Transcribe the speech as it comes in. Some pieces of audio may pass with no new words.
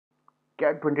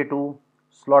CAT 22,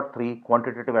 Slot 3,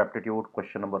 Quantitative Aptitude,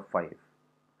 question number 5.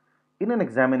 In an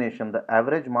examination, the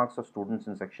average marks of students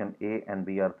in section A and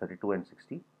B are 32 and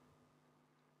 60.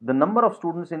 The number of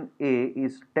students in A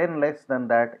is 10 less than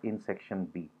that in section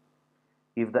B.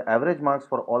 If the average marks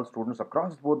for all students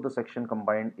across both the section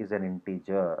combined is an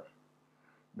integer,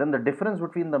 then the difference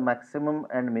between the maximum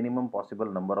and minimum possible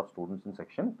number of students in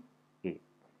section A.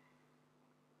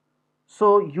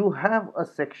 So you have a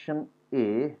section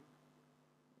A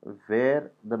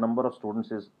where the number of students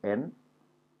is n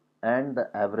and the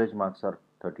average marks are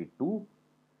 32,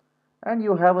 and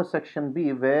you have a section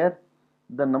B where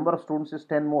the number of students is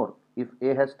 10 more. If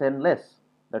A has 10 less,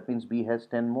 that means B has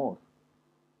 10 more,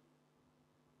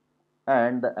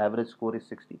 and the average score is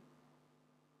 60.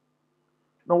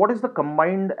 Now what is the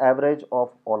combined average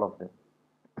of all of them?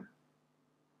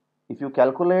 If you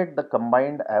calculate the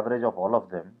combined average of all of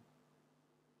them,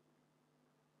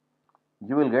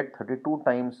 you will get 32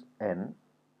 times n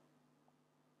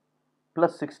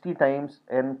plus 60 times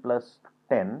n plus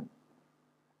 10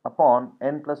 upon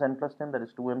n plus 10, that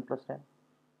is 2n plus 10,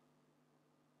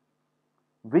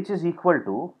 which is equal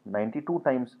to 92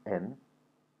 times n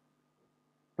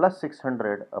plus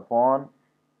 600 upon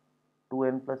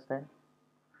 2n plus 10.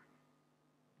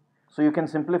 So you can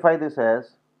simplify this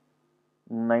as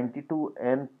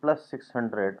 92n plus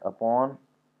 600 upon,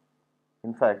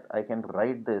 in fact I can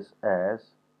write this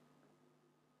as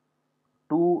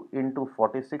 2 into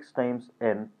 46 times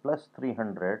n plus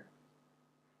 300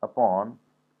 upon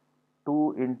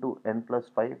 2 into n plus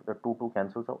 5, the 2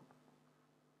 cancels out.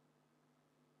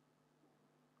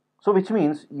 So which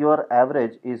means your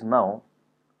average is now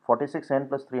 46n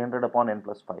plus 300 upon n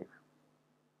plus 5.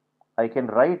 I can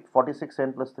write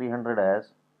 46n plus 300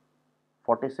 as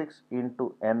 46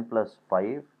 into n plus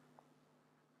 5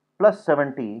 plus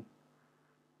 70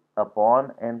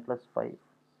 upon n plus 5,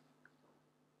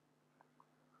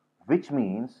 which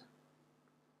means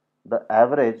the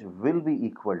average will be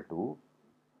equal to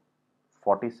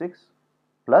 46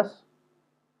 plus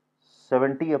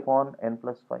 70 upon n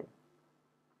plus 5.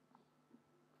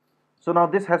 So now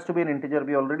this has to be an integer.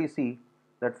 We already see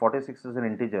that 46 is an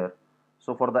integer.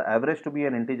 So for the average to be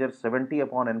an integer, 70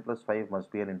 upon n plus 5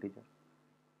 must be an integer.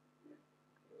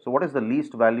 So what is the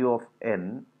least value of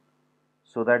n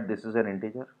so that this is an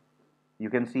integer? You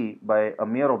can see by a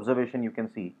mere observation, you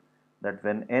can see that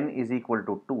when n is equal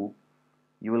to 2,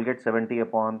 you will get 70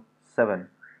 upon 7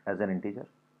 as an integer.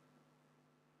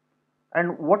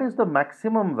 And what is the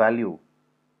maximum value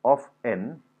of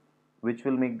n which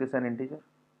will make this an integer?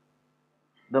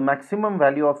 The maximum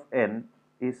value of n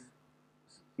is,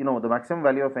 the maximum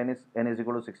value of n is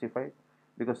equal to 65,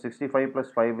 because 65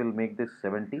 plus 5 will make this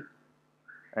 70,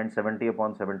 and 70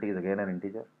 upon 70 is again an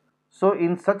integer. So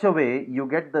in such a way, you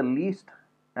get the least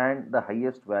and the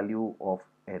highest value of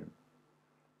n.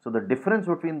 So the difference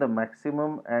between the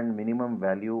maximum and minimum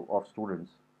value of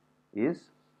students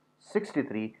is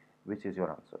 63, which is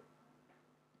your answer.